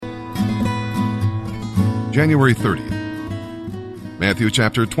January 30th. Matthew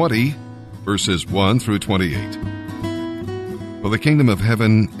chapter 20, verses 1 through 28. For the kingdom of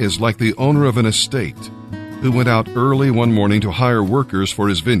heaven is like the owner of an estate, who went out early one morning to hire workers for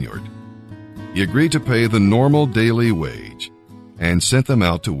his vineyard. He agreed to pay the normal daily wage and sent them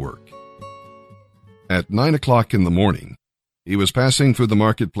out to work. At 9 o'clock in the morning, he was passing through the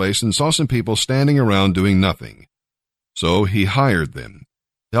marketplace and saw some people standing around doing nothing. So he hired them,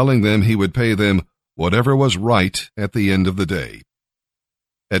 telling them he would pay them whatever was right at the end of the day.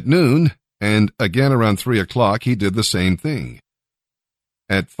 At noon, and again around 3 o'clock, he did the same thing.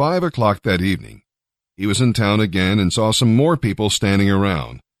 At 5 o'clock that evening, he was in town again and saw some more people standing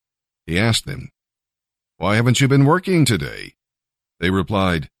around. He asked them, "Why haven't you been working today?" They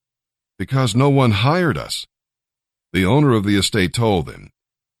replied, "Because no one hired us." The owner of the estate told them,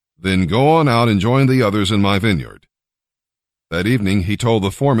 "Then go on out and join the others in my vineyard." That evening he told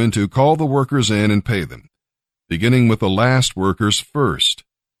the foreman to call the workers in and pay them, beginning with the last workers first.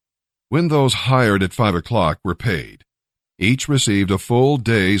 When those hired at 5 o'clock were paid, each received a full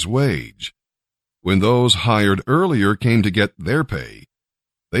day's wage. When those hired earlier came to get their pay,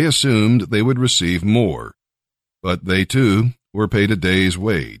 they assumed they would receive more, but they too were paid a day's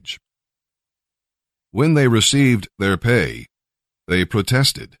wage. When they received their pay, they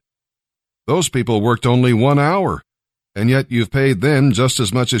protested. "Those people worked only 1 hour, and yet you've paid them just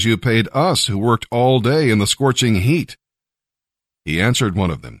as much as you paid us who worked all day in the scorching heat." He answered one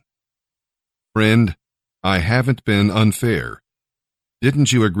of them, "Friend, I haven't been unfair.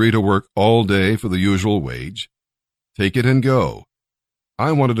 Didn't you agree to work all day for the usual wage? Take it and go.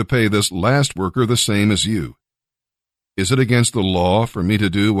 I wanted to pay this last worker the same as you. Is it against the law for me to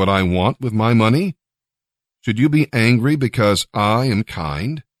do what I want with my money? Should you be angry because I am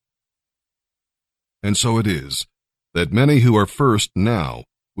kind?" And so it is that many who are first now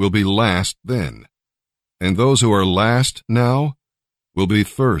will be last then, and those who are last now will be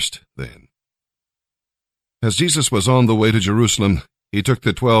first then. As Jesus was on the way to Jerusalem, he took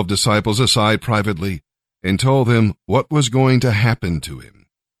the 12 disciples aside privately and told them what was going to happen to him.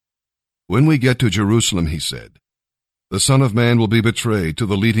 "When we get to Jerusalem," he said, "the Son of Man will be betrayed to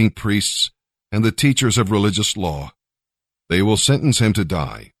the leading priests and the teachers of religious law. They will sentence him to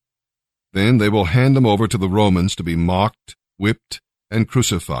die. Then they will hand him over to the Romans to be mocked, whipped, and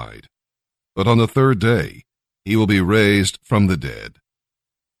crucified. But on the third day, he will be raised from the dead."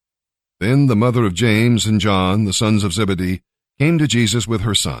 Then the mother of James and John, the sons of Zebedee, came to Jesus with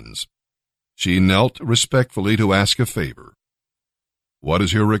her sons. She knelt respectfully to ask a favor. "What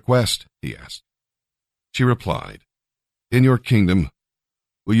is your request?" he asked. She replied, "In your kingdom,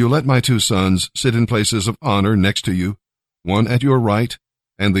 will you let my 2 sons sit in places of honor next to you, one at your right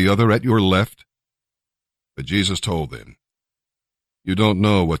and the other at your left?" But Jesus told them, "You don't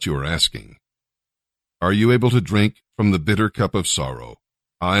know what you are asking. Are you able to drink from the bitter cup of sorrow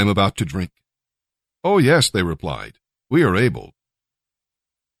I am about to drink?" "Oh, yes," they replied, "we are able."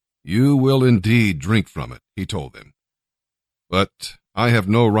 "You will indeed drink from it," he told them. "But I have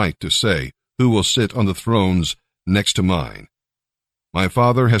no right to say who will sit on the thrones next to mine. My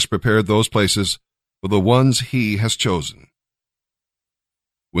Father has prepared those places for the ones he has chosen."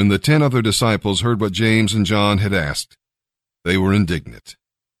 When the 10 other disciples heard what James and John had asked, they were indignant.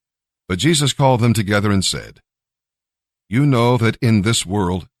 But Jesus called them together and said, "You know that in this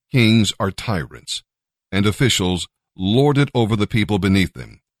world kings are tyrants, and officials lord it over the people beneath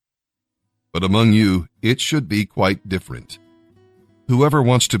them. But among you it should be quite different. Whoever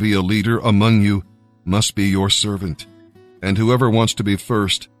wants to be a leader among you must be your servant, and whoever wants to be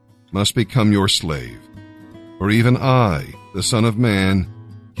first must become your slave. For even I, the Son of Man,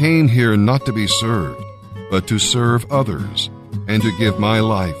 came here not to be served, but to serve others, and to give my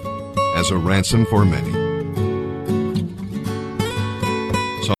life as a ransom for many."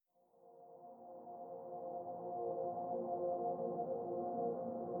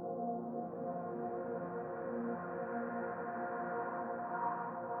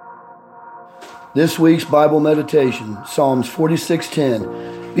 This week's Bible meditation, Psalms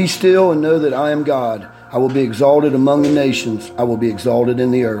 46:10. "Be still and know that I am God. I will be exalted among the nations. I will be exalted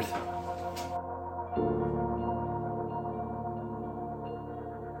in the earth."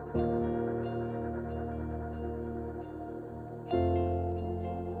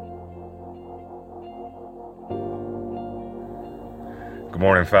 Good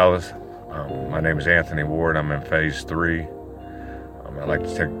morning, fellas. My name is Anthony Ward. I'm in Phase 3. I'd like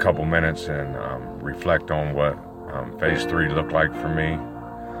to take a couple minutes and reflect on what Phase 3 looked like for me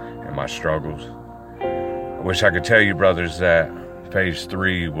and my struggles. I wish I could tell you, brothers, that Phase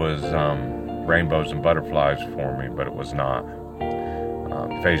 3 was rainbows and butterflies for me, but it was not.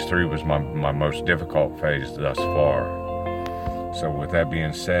 phase 3 was my most difficult phase thus far. So with that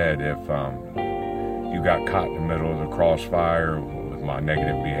being said, if you got caught in the middle of the crossfire with my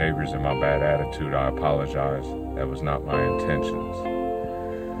negative behaviors and my bad attitude, I apologize. That was not my intentions.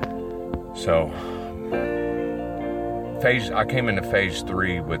 So I came into phase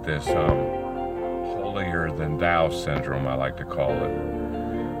 3 with this holier than thou syndrome, I like to call it.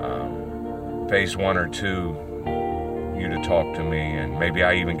 Phase 1 or 2, you to talk to me, and maybe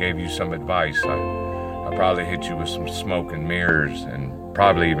I even gave you some advice. I probably hit you with some smoke and mirrors, and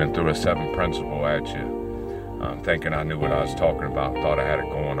probably even threw a 7 principle at you, thinking I knew what I was talking about, thought I had it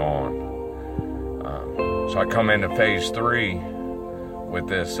going on. So I come into phase 3 with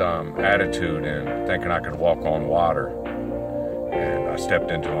this attitude and thinking I could walk on water, and I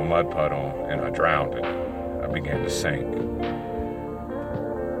stepped into a mud puddle and I drowned it. I began to sink.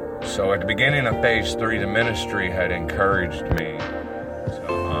 So at the beginning of phase 3, the ministry had encouraged me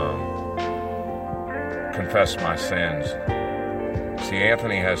to confess my sins. See,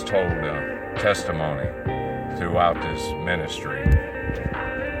 Anthony has told a testimony throughout this ministry,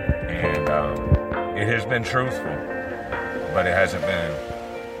 and it has been truthful, but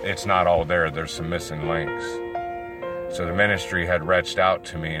it's not all there. There's some missing links. So the ministry had reached out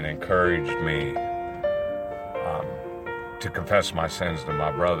to me and encouraged me to confess my sins to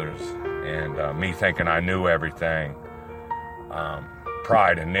my brothers, and me thinking I knew everything,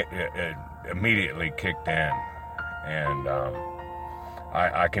 pride immediately kicked in, and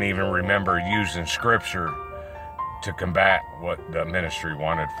I can even remember using scripture to combat what the ministry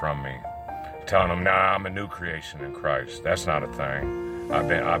wanted from me, telling them, "Nah, I'm a new creation in Christ. That's not a thing.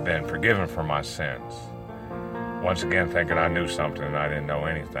 I've been forgiven for my sins." Once again, thinking I knew something and I didn't know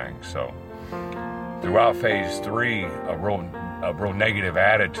anything. So throughout phase 3, a real negative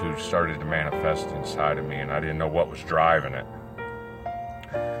attitude started to manifest inside of me, and I didn't know what was driving it.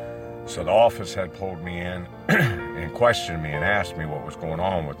 So the office had pulled me in and questioned me and asked me what was going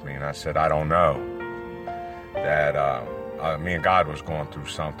on with me, and I said, I don't know. That me and God was going through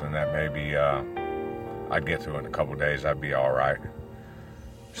something that maybe I'd get through in a couple days, I'd be all right.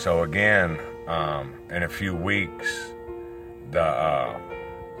 So again, in a few weeks,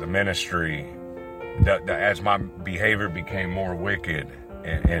 the ministry, as my behavior became more wicked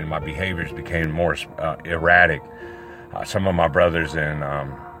and my behaviors became more erratic, some of my brothers and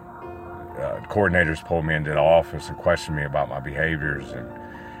coordinators pulled me into the office and questioned me about my behaviors, and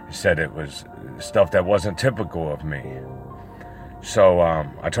said it was stuff that wasn't typical of me. So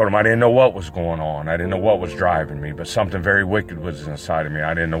I told them I didn't know what was going on. I didn't know what was driving me, but something very wicked was inside of me.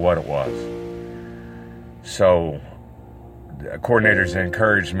 I didn't know what it was. So the coordinators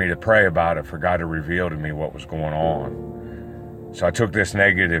encouraged me to pray about it, for God to reveal to me what was going on. So I took this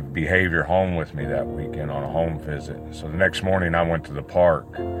negative behavior home with me that weekend on a home visit. So the next morning I went to the park,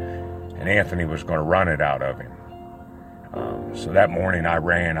 and Anthony was going to run it out of him. So that morning I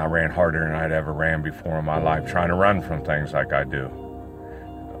ran harder than I'd ever ran before in my life, trying to run from things like I do.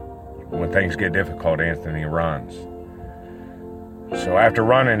 When things get difficult, Anthony runs. So after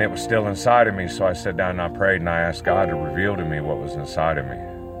running, it was still inside of me, so I sat down and I prayed and I asked God to reveal to me what was inside of me,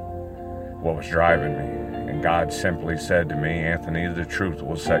 what was driving me. And God simply said to me, Anthony, the truth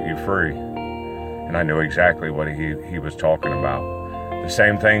will set you free. And I knew exactly what he was talking about. The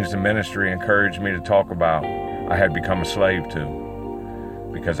same things the ministry encouraged me to talk about, I had become a slave to,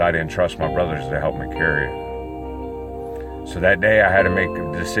 because I didn't trust my brothers to help me carry it. So that day I had to make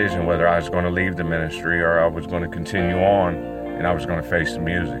a decision whether I was going to leave the ministry or I was going to continue on, and I was going to face the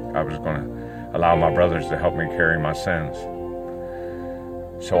music. I was going to allow my brothers to help me carry my sins.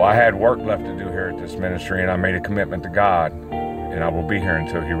 So I had work left to do here at this ministry, and I made a commitment to God, and I will be here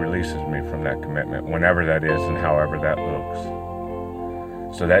until He releases me from that commitment, whenever that is and however that looks.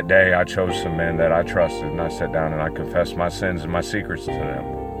 So that day I chose some men that I trusted, and I sat down and I confessed my sins and my secrets to them.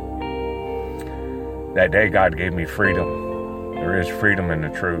 That day God gave me freedom. There is freedom in the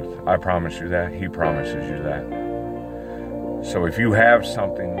truth. I promise you that. He promises you that. So if you have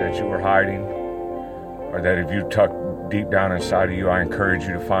something that you are hiding, or that if you tuck deep down inside of you, I encourage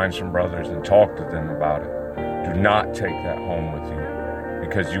you to find some brothers and talk to them about it. Do not take that home with you,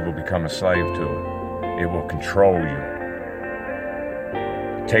 because you will become a slave to it. It will control you.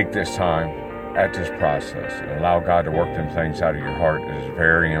 Take this time at this process and allow God to work them things out of your heart. It is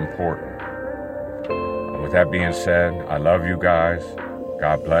very important. With that being said, I love you guys.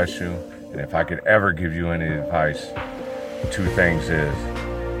 God bless you. And if I could ever give you any advice, 2 things is,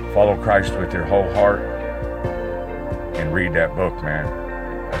 follow Christ with your whole heart and read that book, man.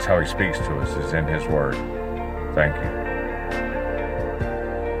 That's how He speaks to us, is in His Word. Thank you.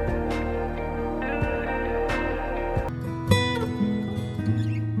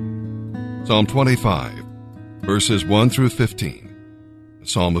 Psalm 25, verses 1 through 15, the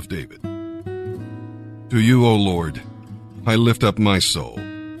Psalm of David. To you, O Lord, I lift up my soul.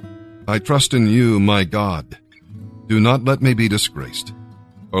 I trust in you, my God. Do not let me be disgraced,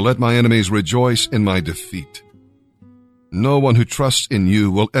 or let my enemies rejoice in my defeat. No one who trusts in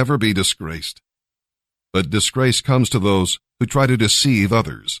you will ever be disgraced, but disgrace comes to those who try to deceive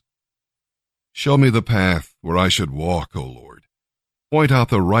others. Show me the path where I should walk, O Lord. Point out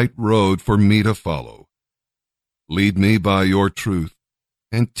the right road for me to follow. Lead me by your truth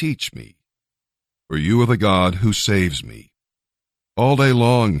and teach me, for you are the God who saves me. All day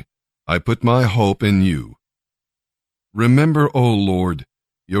long I put my hope in you. Remember, O Lord,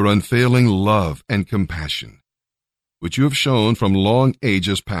 your unfailing love and compassion, which you have shown from long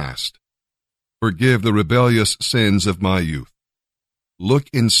ages past. Forgive the rebellious sins of my youth. Look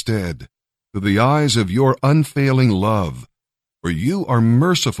instead through the eyes of your unfailing love, for you are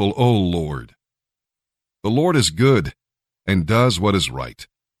merciful, O Lord. The Lord is good and does what is right.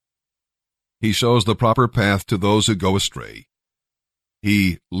 He shows the proper path to those who go astray.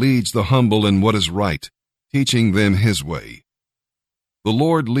 He leads the humble in what is right, teaching them his way. The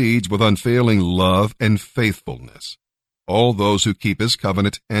Lord leads with unfailing love and faithfulness all those who keep his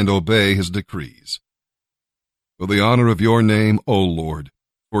covenant and obey his decrees. For the honor of your name, O Lord,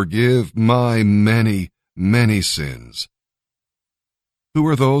 forgive my many, many sins. Who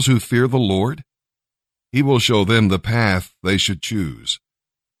are those who fear the Lord? He will show them the path they should choose.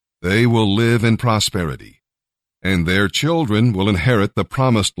 They will live in prosperity, and their children will inherit the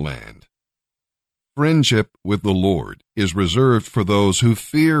promised land. Friendship with the Lord is reserved for those who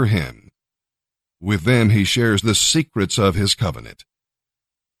fear him. With them he shares the secrets of his covenant.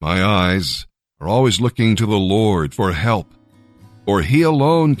 My eyes are always looking to the Lord for help, for he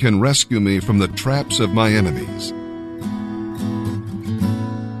alone can rescue me from the traps of my enemies.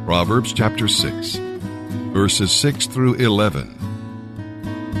 Proverbs chapter 6, verses 6 through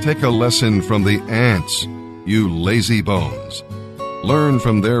 11. Take a lesson from the ants, you lazy bones. Learn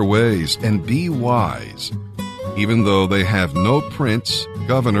from their ways and be wise. Even though they have no prince,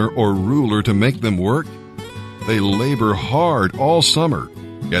 governor, or ruler to make them work, they labor hard all summer,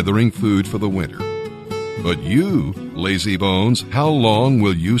 gathering food for the winter. But you, lazy bones, how long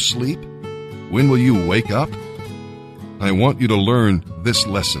will you sleep? When will you wake up? I want you to learn this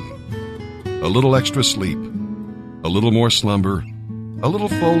lesson. A little extra sleep, a little more slumber, a little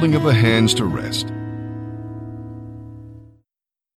folding of the hands to rest,